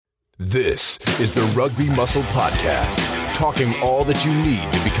This is the Rugby Muscle Podcast, talking all that you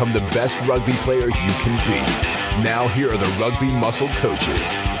need to become the best rugby player you can be. Now here are the Rugby Muscle coaches,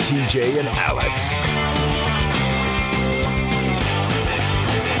 TJ and Alex.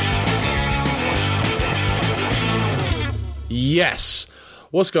 Yes.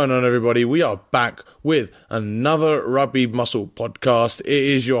 What's going on, everybody? We are back with another Rugby Muscle Podcast. It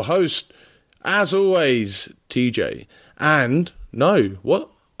is your host, as always, TJ. And no, what?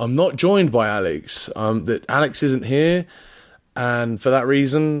 I'm not joined by Alex. That Alex isn't here, and for that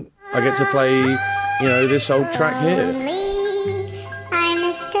reason, I get to play, this old track here. I'm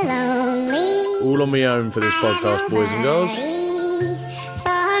Mr. Lonely. All on my own for this podcast, boys and girls.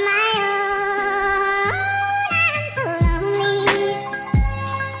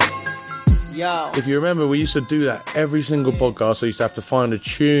 If you remember, we used to do that every single podcast. I used to have to find a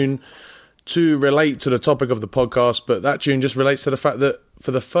tune to relate to the topic of the podcast, but that tune just relates to the fact that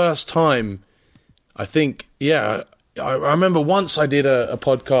for the first time, I think, I remember once I did a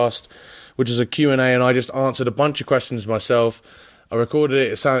podcast, which is a Q&A, and I just answered a bunch of questions myself. I recorded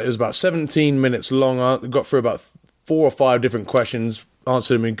it. It was about 17 minutes long. I got through about 4 or 5 different questions,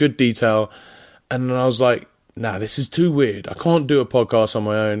 answered them in good detail, and then I was like, nah, this is too weird. I can't do a podcast on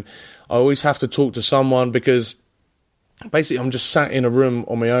my own. I always have to talk to someone because basically I'm just sat in a room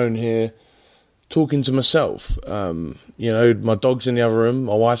on my own here talking to myself. My dog's in the other room,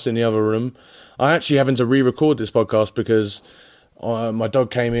 my wife's in the other room. I actually having to re-record this podcast because my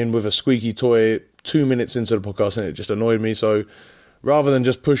dog came in with a squeaky toy 2 minutes into the podcast and it just annoyed me. So rather than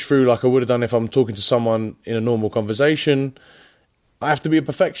just push through like I would have done if I'm talking to someone in a normal conversation, I have to be a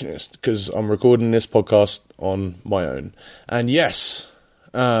perfectionist because I'm recording this podcast on my own. And yes,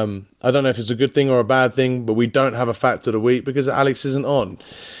 I don't know if it's a good thing or a bad thing, but we don't have a fact of the week because Alex isn't on.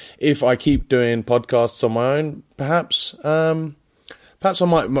 If I keep doing podcasts on my own, perhaps I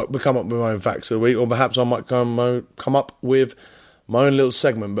might come up with my own facts of the week, or perhaps I might come up with my own little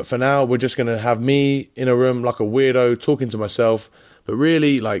segment. But for now, we're just going to have me in a room like a weirdo talking to myself. But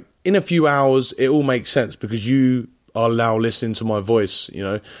really, like in a few hours, it all makes sense because you are now listening to my voice,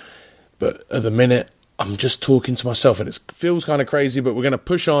 But at the minute, I'm just talking to myself, and it feels kind of crazy, but we're going to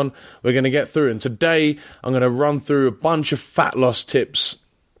push on. We're going to get through it. And today, I'm going to run through a bunch of fat loss tips.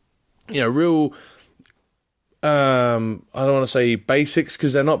 Real, I don't want to say basics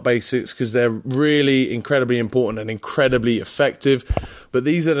because they're not basics, because they're really incredibly important and incredibly effective. But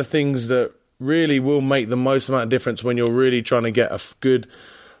these are the things that really will make the most amount of difference when you're really trying to get a good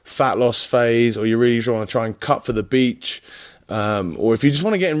fat loss phase, or you really want to try and cut for the beach. Or if you just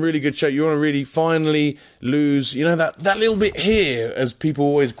want to get in really good shape, you want to really finally lose, that little bit here, as people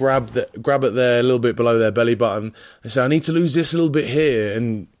always grab it there a little bit below their belly button. They say, I need to lose this little bit here.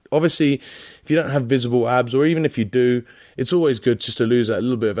 And obviously, if you don't have visible abs, or even if you do, it's always good just to lose that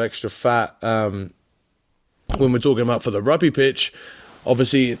little bit of extra fat. When we're talking about for the rugby pitch,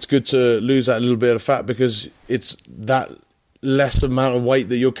 obviously it's good to lose that little bit of fat because it's that less amount of weight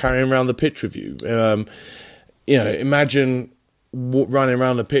that you're carrying around the pitch with you. Imagine running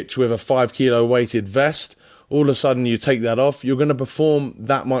around the pitch with a 5 kilo weighted vest. All of a sudden you take that off, you're going to perform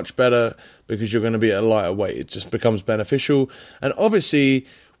that much better because you're going to be at a lighter weight. It just becomes beneficial. And obviously,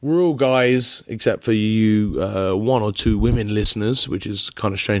 we're all guys, except for you 1 or 2 women listeners, which is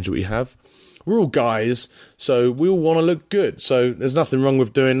kind of strange that we have. We're all guys, so we all want to look good. So there's nothing wrong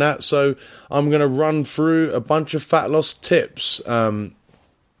with doing that. So I'm going to run through a bunch of fat loss tips. And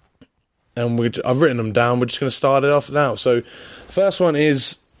I've written them down. We're just going to start it off now. So first one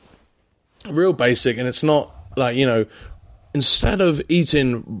is real basic, and it's not like, instead of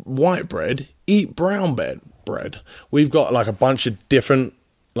eating white bread, eat brown bread. We've got like a bunch of different,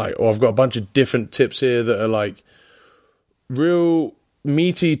 I've got a bunch of different tips here that are like real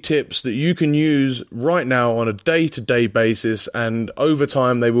meaty tips that you can use right now on a day-to-day basis, and over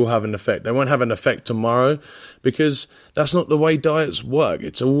time they will have an effect. They won't have an effect tomorrow because that's not the way diets work.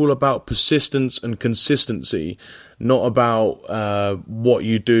 It's all about persistence and consistency, not about what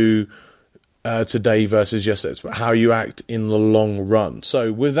you do today versus yesterday. It's about how you act in the long run.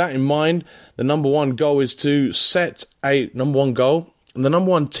 So with that in mind, the number one goal is to set a number one goal, and the number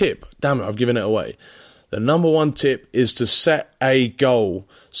one tip, damn it, I've given it away. The number one tip is to set a goal.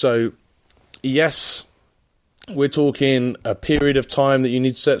 So, yes, we're talking a period of time that you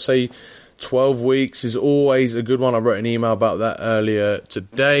need to set, say 12 weeks is always a good one. I wrote an email about that earlier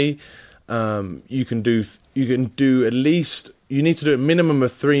today. You can do at least, you need to do a minimum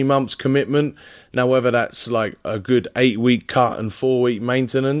of 3 months commitment. Now, whether that's like a good 8-week cut and 4-week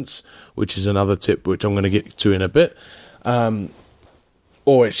maintenance, which is another tip which I'm going to get to in a bit,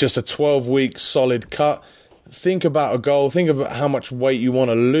 or it's just a 12-week solid cut, think about a goal, think about how much weight you want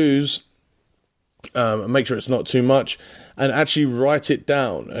to lose, make sure it's not too much, and actually write it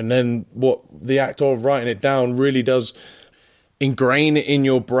down. And then what the act of writing it down really does ingrain it in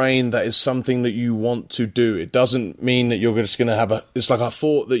your brain that is something that you want to do. It doesn't mean that you're just going to have it's like a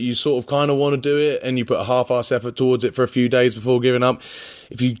thought that you sort of kind of want to do it and you put a half-ass effort towards it for a few days before giving up.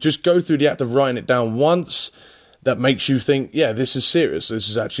 If you just go through the act of writing it down once, that makes you think, yeah, this is serious. This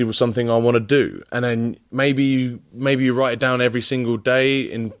is actually something I want to do. And then maybe you write it down every single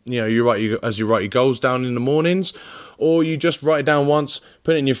day, and you write your goals down in the mornings, or you just write it down once,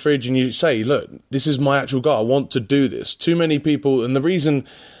 put it in your fridge, and you say, look, this is my actual goal. I want to do this. Too many people, and the reason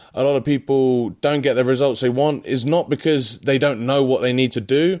a lot of people don't get the results they want is not because they don't know what they need to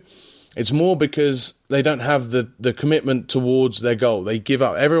do. It's more because they don't have the commitment towards their goal. They give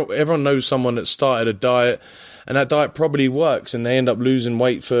up. Everyone knows someone that started a diet, and that diet probably works, and they end up losing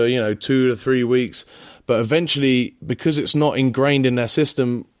weight for 2 to 3 weeks. But eventually, because it's not ingrained in their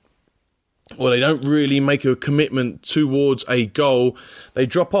system, or they don't really make a commitment towards a goal, they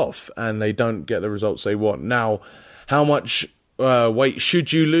drop off and they don't get the results they want. Now, how much weight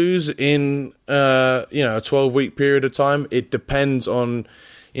should you lose in a 12-week period of time? It depends on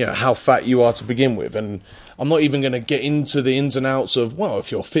how fat you are to begin with. And I'm not even going to get into the ins and outs of, well,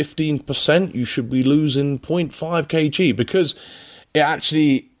 if you're 15%, you should be losing 0.5 kg, because it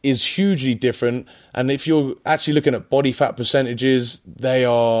actually is hugely different. And if you're actually looking at body fat percentages, they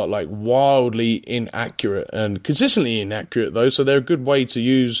are like wildly inaccurate and consistently inaccurate though. So they're a good way to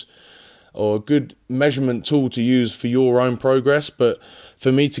use, or a good measurement tool to use for your own progress. But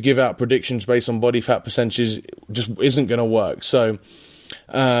for me to give out predictions based on body fat percentages just isn't going to work. So,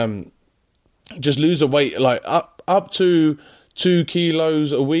 just lose a weight like up to 2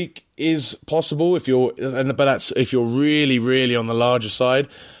 kilos a week is possible but that's if you're really, really on the larger side.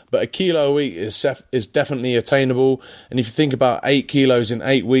 But a kilo a week is definitely attainable. And if you think about 8 kilos in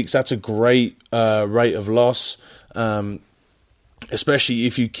 8 weeks, that's a great rate of loss, especially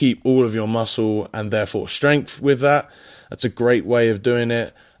if you keep all of your muscle and therefore strength with that. That's a great way of doing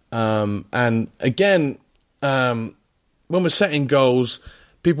it. And again, when we're setting goals,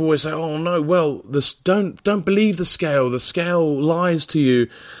 people always say, "Oh no, well, don't believe the scale. The scale lies to you."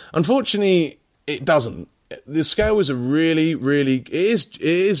 Unfortunately, it doesn't. The scale is it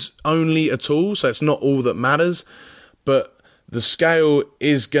is only a tool, so it's not all that matters. But the scale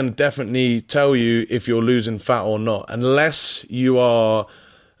is going to definitely tell you if you're losing fat or not, unless you are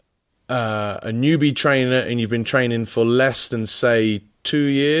a newbie trainer and you've been training for less than, say, 2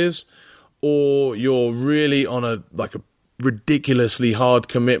 years, or you're really on a ridiculously hard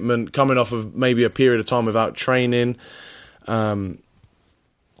commitment, coming off of maybe a period of time without training.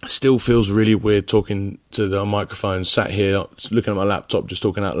 Still feels really weird talking to the microphone, sat here looking at my laptop, just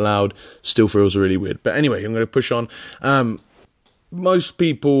talking out loud. Still feels really weird. But anyway, I'm going to push on. Most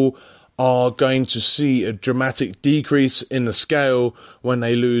people are going to see a dramatic decrease in the scale when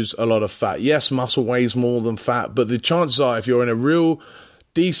they lose a lot of fat. Yes, muscle weighs more than fat, but the chances are, if you're in a real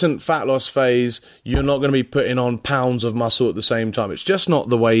decent fat loss phase, you're not going to be putting on pounds of muscle at the same time. It's just not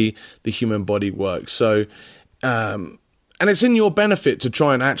the way the human body works. So, and it's in your benefit to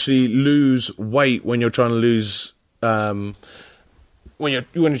try and actually lose weight when you're trying to lose, when you're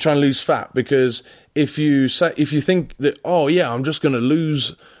trying to lose fat, because if you think that, oh yeah, I'm just going to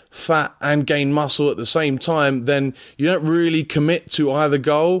lose fat and gain muscle at the same time, then you don't really commit to either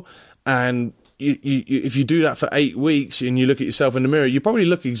goal. And if you do that for 8 weeks and you look at yourself in the mirror, you probably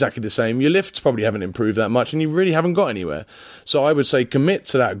look exactly the same. Your lifts probably haven't improved that much and you really haven't got anywhere. So I would say commit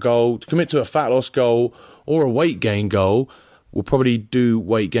to that goal, commit to a fat loss goal or a weight gain goal. We'll probably do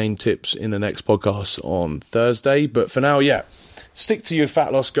weight gain tips in the next podcast on Thursday. But for now, yeah, stick to your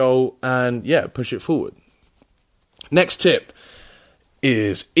fat loss goal and, yeah, push it forward. Next tip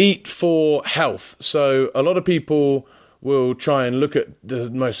is eat for health. So a lot of people will try and look at the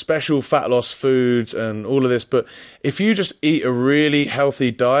most special fat loss foods and all of this, but if you just eat a really healthy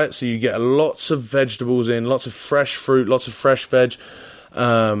diet, so you get lots of vegetables in, lots of fresh fruit, lots of fresh veg,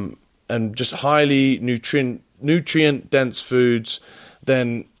 and just highly nutrient dense foods,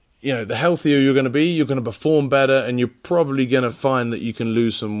 then the healthier you're going to be, you're going to perform better, and you're probably going to find that you can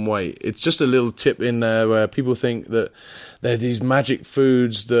lose some weight. It's just a little tip in there where people think that there are these magic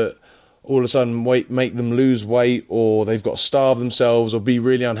foods that all of a sudden make them lose weight, or they've got to starve themselves or be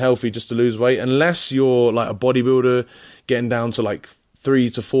really unhealthy just to lose weight. Unless you're like a bodybuilder getting down to like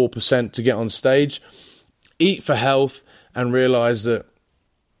 3 to 4% to get on stage, eat for health and realize that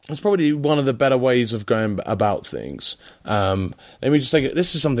it's probably one of the better ways of going about things. Let me just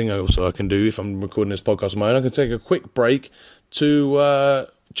this is something also I can do if I'm recording this podcast on my own. I can take a quick break to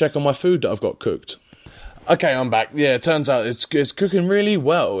check on my food that I've got cooked. Okay, I'm back. Yeah, it turns out it's cooking really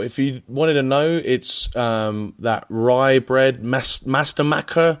well. If you wanted to know, it's that rye bread, master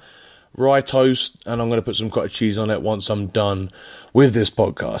maca, rye toast, and I'm going to put some cottage cheese on it once I'm done with this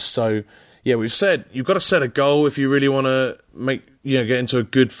podcast. So, yeah, we've said you've got to set a goal if you really want to get into a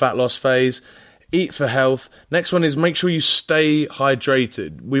good fat loss phase. Eat for health. Next one is make sure you stay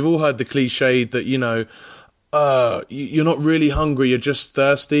hydrated. We've all heard the cliche that, you're not really hungry, you're just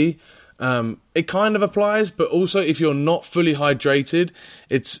thirsty. It kind of applies, but also if you're not fully hydrated,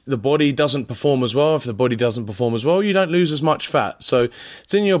 the body doesn't perform as well. If the body doesn't perform as well, you don't lose as much fat. So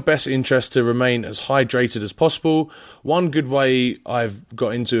it's in your best interest to remain as hydrated as possible. One good way I've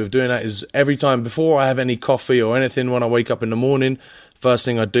got into of doing that is every time before I have any coffee or anything when I wake up in the morning, first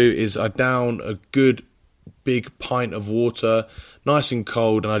thing I do is I down a good big pint of water, nice and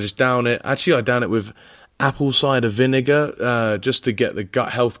cold, and I just down it. Actually, I down it with apple cider vinegar just to get the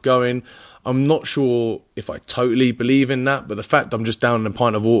gut health going. I'm not sure if I totally believe in that, but the fact I'm just downing a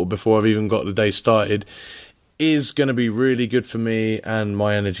pint of water before I've even got the day started is going to be really good for me and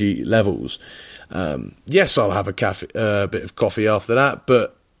my energy levels. Yes, I'll have a bit of coffee after that,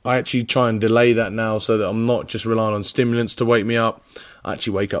 but I actually try and delay that now so that I'm not just relying on stimulants to wake me up. I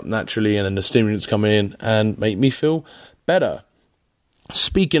actually wake up naturally, and then the stimulants come in and make me feel better.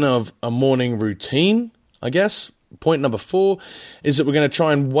 Speaking of a morning routine, I guess point number 4 is that we're going to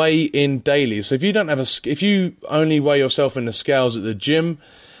try and weigh in daily. So if you only weigh yourself in the scales at the gym,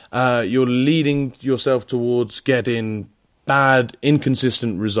 you're leading yourself towards getting bad,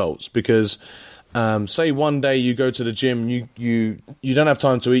 inconsistent results. Because say one day you go to the gym, you don't have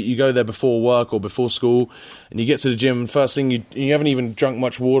time to eat, you go there before work or before school, and you get to the gym, and first thing you haven't even drunk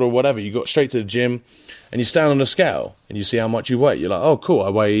much water or whatever, you got straight to the gym, and you stand on the scale, and you see how much you weigh. You're like, oh, cool, I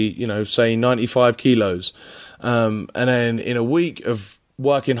weigh, say 95 kilos. And then in a week of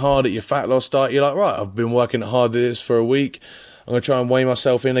working hard at your fat loss diet, you're like, right, I've been working hard at this for a week. I'm going to try and weigh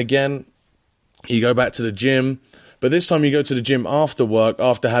myself in again. You go back to the gym. But this time you go to the gym after work,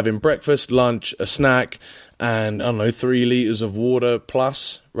 after having breakfast, lunch, a snack, and, 3 litres of water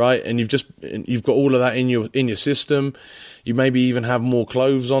plus, right? And you've got all of that in your system. You maybe even have more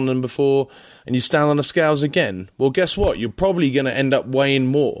clothes on than before, and you stand on the scales again. Well, guess what? You're probably going to end up weighing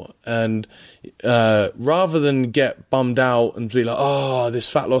more. And rather than get bummed out and be like, oh, this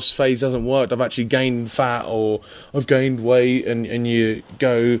fat loss phase hasn't worked, I've actually gained fat or I've gained weight, and you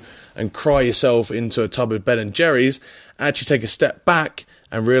go and cry yourself into a tub of Ben & Jerry's, actually take a step back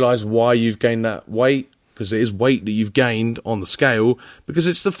and realise why you've gained that weight, because it is weight that you've gained on the scale, because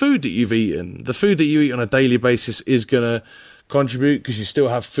it's the food that you've eaten. The food that you eat on a daily basis is going to contribute, because you still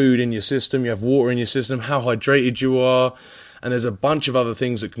have food in your system, you have water in your system, how hydrated you are, and there's a bunch of other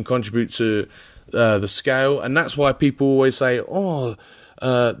things that can contribute to the scale. And that's why people always say,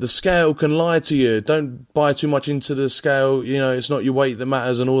 the scale can lie to you, don't buy too much into the scale, it's not your weight that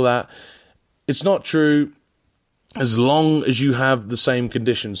matters and all that. It's not true, as long as you have the same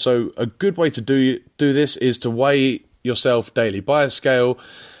conditions. So a good way to do this is to weigh yourself daily. Buy a scale,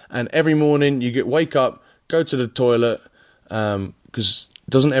 and every morning you wake up, go to the toilet, because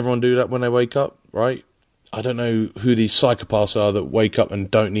doesn't everyone do that when they wake up, right? I don't know who these psychopaths are that wake up and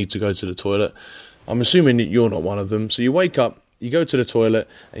don't need to go to the toilet. I'm assuming that you're not one of them. So you wake up, you go to the toilet,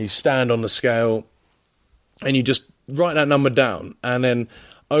 and you stand on the scale, and you just write that number down. And then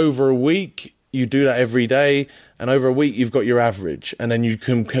over a week, you do that every day, and over a week, you've got your average. And then you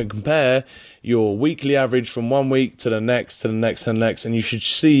can compare your weekly average from one week to the next, to the next, and the next, and you should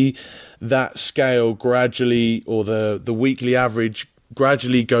see that scale gradually, or the weekly average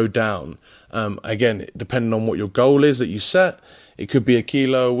gradually go down. Again, depending on what your goal is that you set, it could be a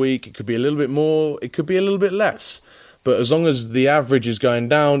kilo a week, it could be a little bit more, it could be a little bit less. But as long as the average is going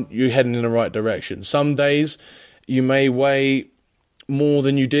down, you're heading in the right direction. Some days you may weigh more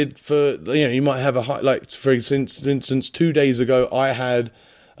than you did you might have a high, like for instance, 2 days ago, I had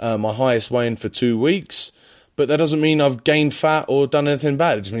my highest weigh-in for 2 weeks, but that doesn't mean I've gained fat or done anything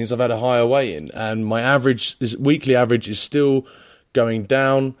bad. It just means I've had a higher weigh-in, and my weekly average is still going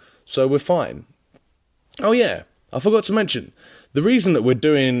down, so we're fine. Oh yeah, I forgot to mention, the reason that we're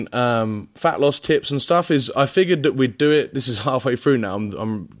doing fat loss tips and stuff is I figured that we'd do it. This is halfway through now.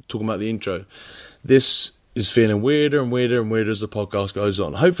 I'm talking about the intro. This is feeling weirder and weirder and weirder as the podcast goes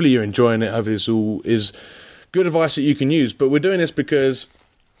on. Hopefully you're enjoying it. Hopefully this all is good advice that you can use. But we're doing this because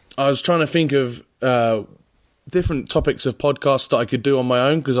I was trying to think of different topics of podcasts that I could do on my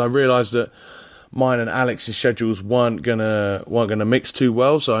own, because I realised that mine and Alex's schedules weren't gonna mix too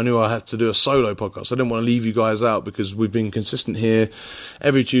well, so I knew I had to do a solo podcast. I didn't want to leave you guys out, because we've been consistent here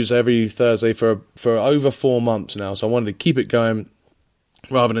every Tuesday, every Thursday for over 4 months now, so I wanted to keep it going.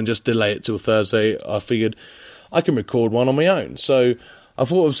 rather than just delay it till Thursday. I figured I can record one on my own. So I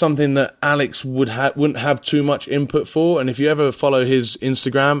thought of something that Alex wouldn't have too much input for. And if you ever follow his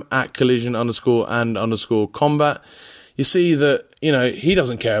Instagram at collision_and_combat, you see that, he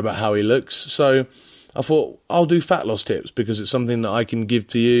doesn't care about how he looks. So I thought I'll do fat loss tips because it's something that I can give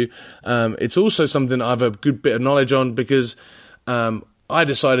to you. It's also something that I have a good bit of knowledge on because I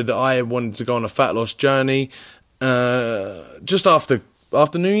decided that I wanted to go on a fat loss journey just after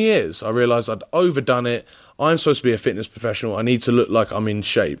New Year's. I realised I'd overdone it. I'm supposed to be a fitness professional. I need to look like I'm in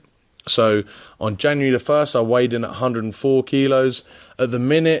shape. So on January the 1st, I weighed in at 104 kilos. At the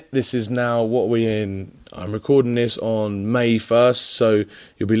minute, this is now what we're in. I'm recording this on May 1st, so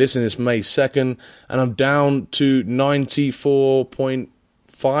you'll be listening to this May 2nd. And I'm down to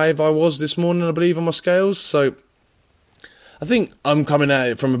 94.5 I was this morning, I believe, on my scales. So I think I'm coming at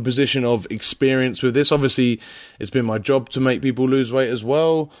it from a position of experience with this. Obviously, it's been my job to make people lose weight as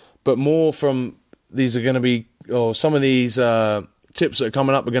well, but more from these are going to be, or some of these tips that are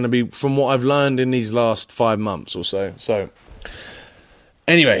coming up are going to be from what I've learned in these last 5 months or so. So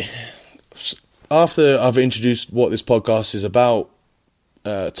anyway, after I've introduced what this podcast is about,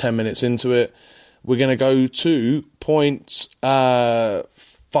 10 minutes into it, we're going to go to point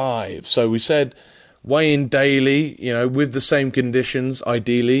 5. So we said weigh in daily, with the same conditions,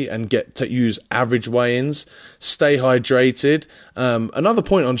 ideally, and get to use average weigh-ins. Stay hydrated. Another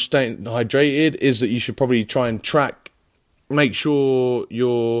point on staying hydrated is that you should probably try and make sure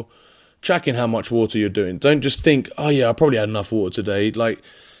you're tracking how much water you're doing. Don't just think, oh yeah, I probably had enough water today. Like,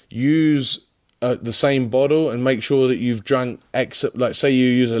 use the same bottle and make sure that you've drank like say you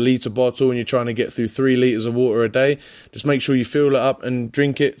use a litre bottle and you're trying to get through 3 litres of water a day, just make sure you fill it up and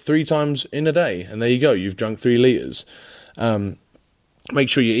drink it 3 times in a day, and there you go, you've drunk 3 litres. Make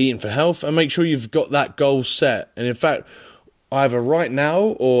sure you're eating for health and make sure you've got that goal set. And in fact, either right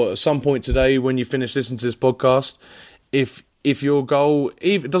now or at some point today when you finish listening to this podcast, if your goal,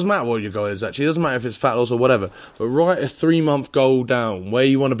 it doesn't matter what your goal is actually, it doesn't matter if it's fat loss or whatever, but write a 3-month goal down, where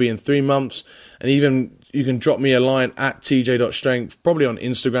you want to be in 3 months, and even you can drop me a line at tj.strength, probably on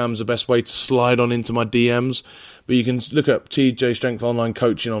Instagram is the best way to slide on into my DMs, but you can look up TJ Strength Online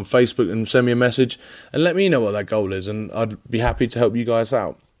Coaching on Facebook and send me a message and let me know what that goal is, and I'd be happy to help you guys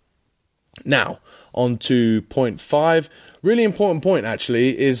out. Now, on to point 5. Really important point,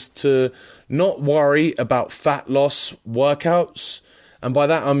 actually, is to not worry about fat loss workouts. And by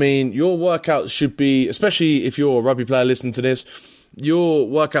that, I mean your workouts should be, especially if you're a rugby player listening to this, your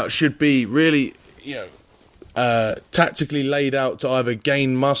workout should be really, tactically laid out to either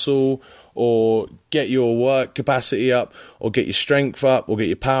gain muscle or get your work capacity up or get your strength up or get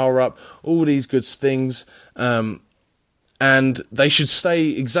your power up, all these good things. And they should stay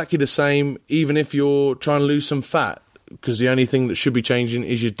exactly the same, even if you're trying to lose some fat, because the only thing that should be changing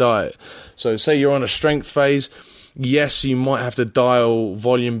is your diet. So say you're on a strength phase, yes, you might have to dial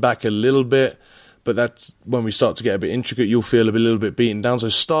volume back a little bit, but that's when we start to get a bit intricate, you'll feel a little bit beaten down. So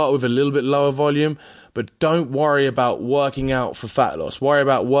start with a little bit lower volume, but don't worry about working out for fat loss. Worry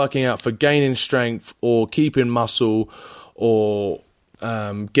about working out for gaining strength or keeping muscle or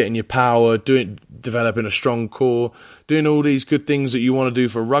getting your power, developing a strong core, doing all these good things that you want to do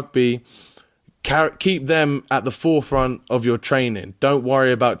for rugby. Keep them at the forefront of your training. Don't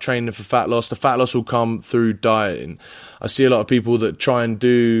worry about training for fat loss. The fat loss will come through dieting. I see a lot of people that try and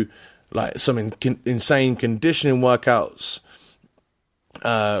do like some insane conditioning workouts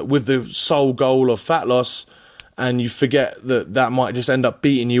with the sole goal of fat loss, and you forget that might just end up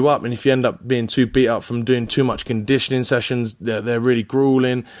beating you up. And if you end up being too beat up from doing too much conditioning sessions, they're really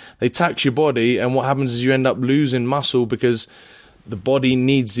grueling. They tax your body, and what happens is you end up losing muscle because the body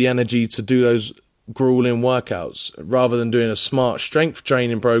needs the energy to do those grueling workouts. Rather than doing a smart strength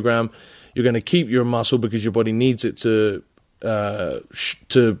training program, you're going to keep your muscle because your body needs it to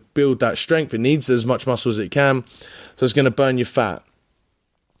build that strength. It needs as much muscle as it can, so it's going to burn your fat.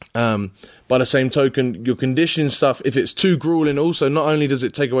 By the same token, your conditioning stuff, if it's too grueling, also not only does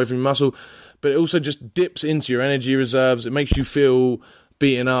it take away from your muscle, but it also just dips into your energy reserves. It makes you feel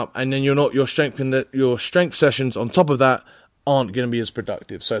beaten up, and then your strength sessions on top of that aren't going to be as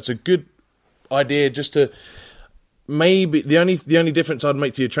productive. So it's a good idea just to maybe the only difference I'd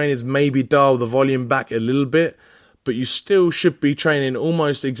make to your training is maybe dial the volume back a little bit, but you still should be training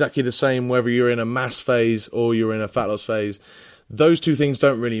almost exactly the same whether you're in a mass phase or you're in a fat loss phase. Those two things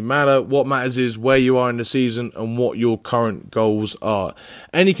don't really matter. What matters is where you are in the season and what your current goals are.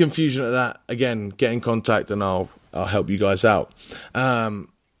 Any confusion at that, again, get in contact and I'll help you guys out.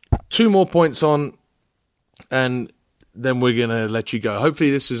 2 more points on, and then we're going to let you go.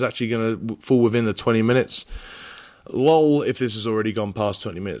 Hopefully this is actually going to fall within the 20 minutes. lol if this has already gone past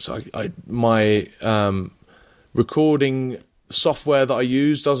 20 minutes. My recording software that I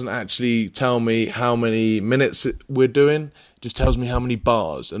use doesn't actually tell me how many minutes we're doing. It just tells me how many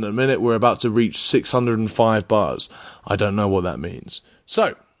bars. And at the minute we're about to reach 605 bars. I don't know what that means.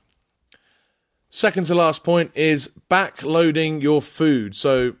 So, second to last point is backloading your food.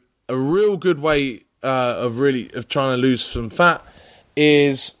 So, a real good way of trying to lose some fat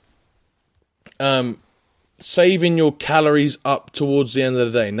is saving your calories up towards the end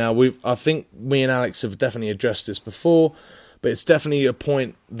of the day. Now, I think me and Alex have definitely addressed this before, but it's definitely a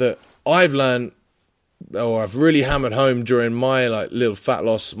point that I've learned, or I've really hammered home during my little fat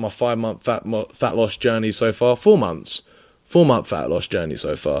loss, my 5-month fat loss journey so far, 4-month fat loss journey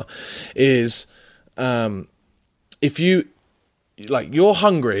so far, is if you're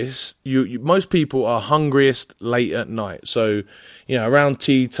hungriest, most people are hungriest late at night. So, around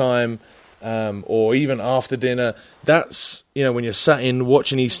tea time, or even after dinner. That's, when you're sat in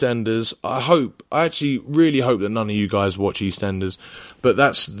watching EastEnders. I actually really hope that none of you guys watch EastEnders, but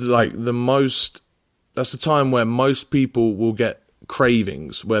that's that's the time where most people will get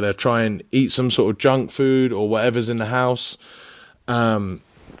cravings, where they're trying to eat some sort of junk food or whatever's in the house.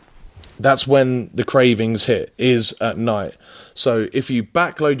 That's when the cravings hit, is at night. So if you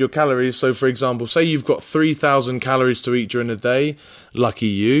backload your calories, so for example, say you've got 3,000 calories to eat during the day,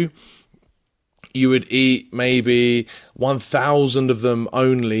 lucky you would eat maybe 1,000 of them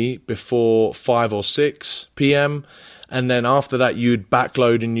only before 5 or 6 p.m. And then after that, you'd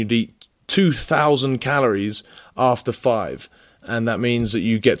backload and you'd eat 2,000 calories after 5. And that means that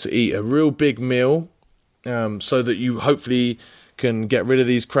you get to eat a real big meal, so that you hopefully can get rid of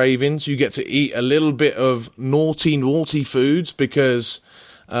these cravings. You get to eat a little bit of naughty foods because,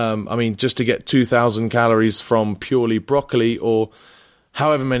 just to get 2,000 calories from purely broccoli, or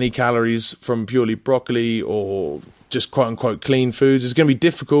however many calories from purely broccoli or just quote-unquote clean foods, is going to be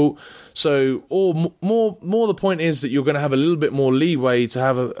difficult. So, or more the point is that you're going to have a little bit more leeway to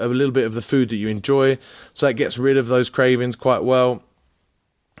have a little bit of the food that you enjoy. So that gets rid of those cravings quite well.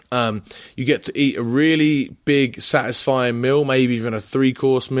 You get to eat a really big, satisfying meal, maybe even a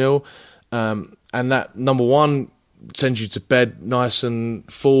 3-course meal. And that, number one, sends you to bed nice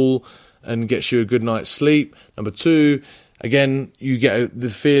and full and gets you a good night's sleep. Number 2, again, you get the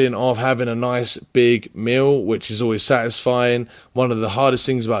feeling of having a nice big meal, which is always satisfying. One of the hardest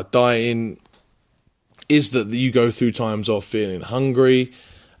things about dieting is that you go through times of feeling hungry.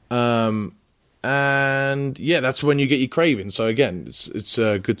 And yeah, that's when you get your cravings. So again, it's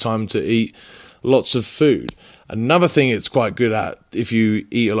a good time to eat lots of food. Another thing it's quite good at, if you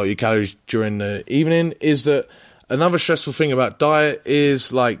eat a lot of your calories during the evening, is that another stressful thing about diet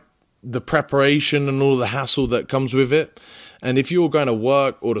is the preparation and all the hassle that comes with it. And if you're going to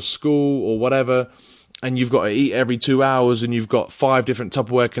work or to school or whatever, and you've got to eat every 2 hours and you've got 5 different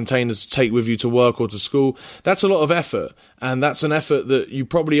Tupperware containers to take with you to work or to school, that's a lot of effort. And that's an effort that you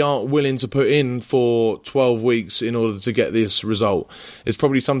probably aren't willing to put in for 12 weeks in order to get this result. It's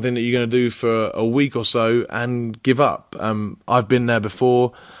probably something that you're going to do for a week or so and give up. I've been there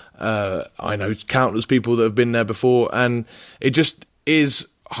before. I know countless people that have been there before, and it just is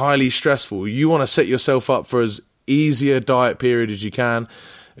highly stressful. You want to set yourself up for as easy a diet period as you can.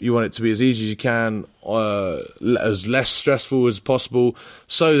 You want it to be as easy as you can, as less stressful as possible,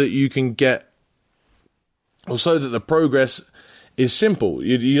 so that you can so that the progress is simple.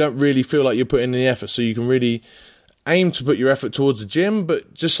 You don't really feel like you're putting in the effort, so you can really aim to put your effort towards the gym,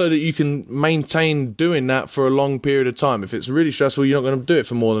 but just so that you can maintain doing that for a long period of time. If it's really stressful, you're not going to do it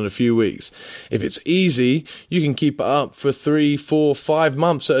for more than a few weeks. If it's easy, you can keep it up for 3, 4, 5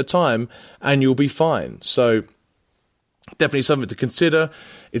 months at a time, and you'll be fine. So definitely something to consider.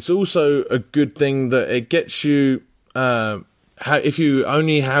 It's also a good thing that it gets you, if you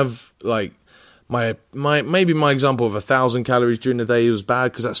only have maybe my example of 1,000 calories during the day was bad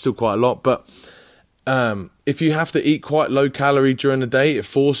because that's still quite a lot, but if you have to eat quite low calorie during the day, it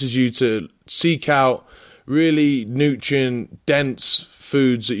forces you to seek out really nutrient dense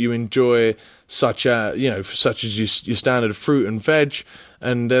foods that you enjoy, such as your standard fruit and veg.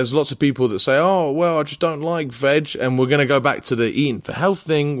 And there's lots of people that say, oh, well, I just don't like veg. And we're going to go back to the eating for health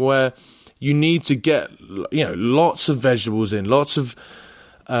thing, where you need to get, lots of vegetables in. Lots of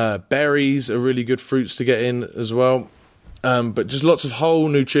berries are really good fruits to get in as well. But just lots of whole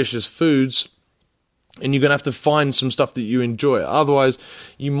nutritious foods. And you're going to have to find some stuff that you enjoy. Otherwise,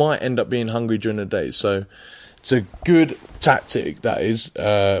 you might end up being hungry during the day. So It's a good tactic, that is,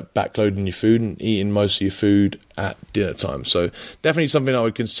 backloading your food and eating most of your food at dinner time. So definitely something I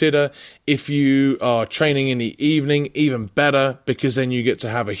would consider. If you are training in the evening, even better, because then you get to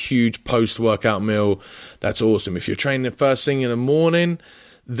have a huge post-workout meal. That's awesome. If you're training the first thing in the morning,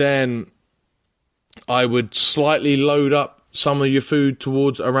 then I would slightly load up some of your food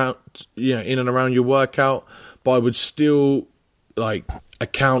towards around, in and around your workout, but I would still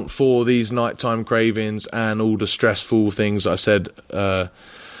account for these nighttime cravings and all the stressful things I said,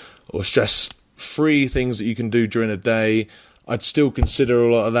 or stress-free things that you can do during the day. I'd still consider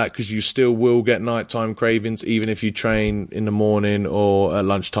a lot of that, because you still will get nighttime cravings even if you train in the morning or at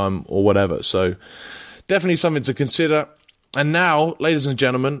lunchtime or whatever. So definitely something to consider. And now, ladies and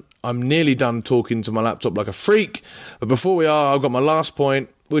gentlemen, I'm nearly done talking to my laptop like a freak. But before we are, I've got my last point,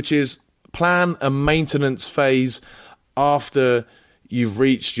 which is plan a maintenance phase after you've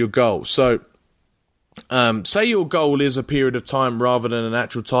reached your goal. So, say your goal is a period of time rather than an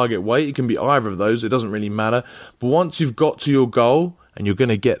actual target weight. It can be either of those. It doesn't really matter. But once you've got to your goal, and you're going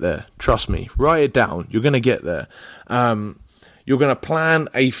to get there, trust me, write it down. You're going to get there. You're going to plan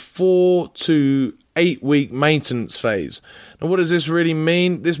a 4 to 8 week maintenance phase. Now, what does this really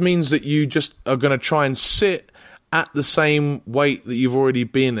mean? This means that you just are going to try and sit at the same weight that you've already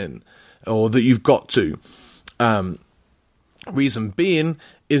been in, or that you've got to. Reason being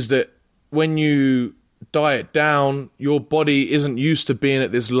is that when you diet down, your body isn't used to being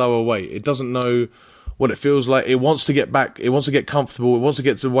at this lower weight. It doesn't know what it feels like. It wants to get back. It wants to get comfortable. It wants to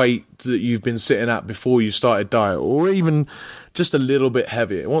get to the weight that you've been sitting at before you started diet, or even just a little bit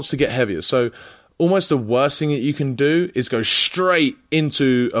heavier. It wants to get heavier. So almost the worst thing that you can do is go straight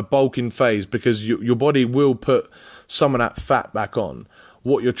into a bulking phase, because your body will put some of that fat back on.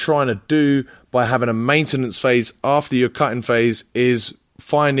 What you're trying to do by having a maintenance phase after your cutting phase is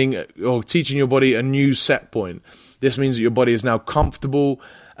finding or teaching your body a new set point. This means that your body is now comfortable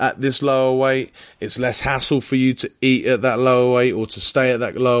at this lower weight. It's less hassle for you to eat at that lower weight or to stay at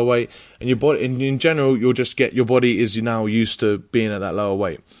that lower weight. And your body, in general, you'll just get, your body is now used to being at that lower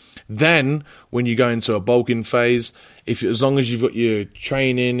weight. Then, when you go into a bulking phase, as long as you've got your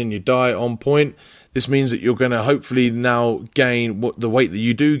training and your diet on point, this means that you're going to hopefully now gain, what the weight that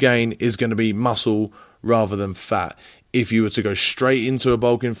you do gain is going to be muscle rather than fat. If you were to go straight into a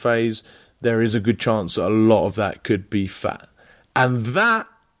bulking phase, there is a good chance that a lot of that could be fat. And that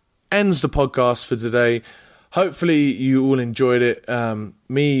ends the podcast for today. Hopefully you all enjoyed it.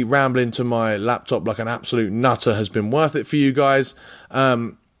 Me rambling to my laptop like an absolute nutter has been worth it for you guys.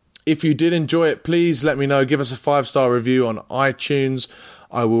 If you did enjoy it, please let me know. Give us a 5-star review on iTunes.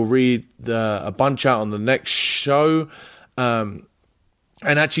 I will read a bunch out on the next show. And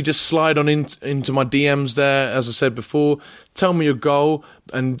actually just slide on into my DMs there, as I said before. Tell me your goal,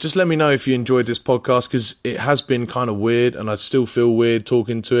 and just let me know if you enjoyed this podcast, because it has been kind of weird, and I still feel weird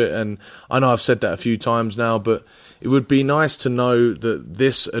talking to it. And I know I've said that a few times now, but it would be nice to know that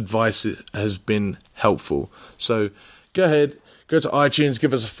this advice has been helpful. So go ahead. Go to iTunes,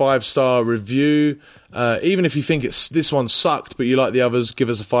 give us a 5-star review. Even if you think this one sucked, but you like the others, give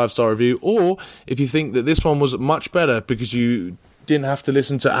us a 5-star review. Or if you think that this one was much better because you didn't have to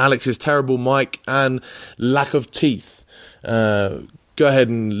listen to Alex's terrible mic and lack of teeth, go ahead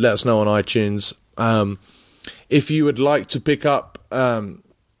and let us know on iTunes. If you would like to pick up the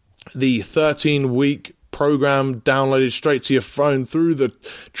 13-week program downloaded straight to your phone through the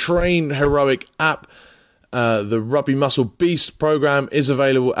Train Heroic app, the Rugby Muscle Beast program is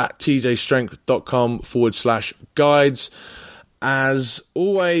available at tjstrength.com/guides. As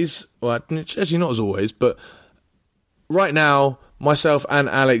always, well, actually not as always, but right now, myself and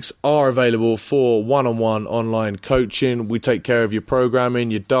Alex are available for one-on-one online coaching. We take care of your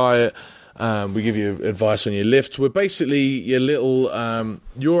programming, your diet. We give you advice on your lifts. We're basically your little,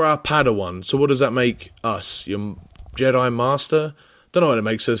 you're our Padawan. So what does that make us? Your Jedi Master? Don't know what it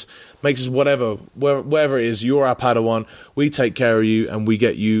makes us. Makes us whatever, wherever it is. You're our Padawan. We take care of you, and we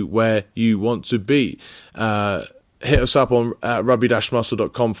get you where you want to be. Hit us up on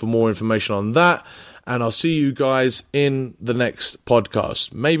rugby-muscle.com for more information on that. And I'll see you guys in the next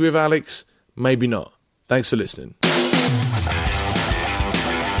podcast. Maybe with Alex, maybe not. Thanks for listening.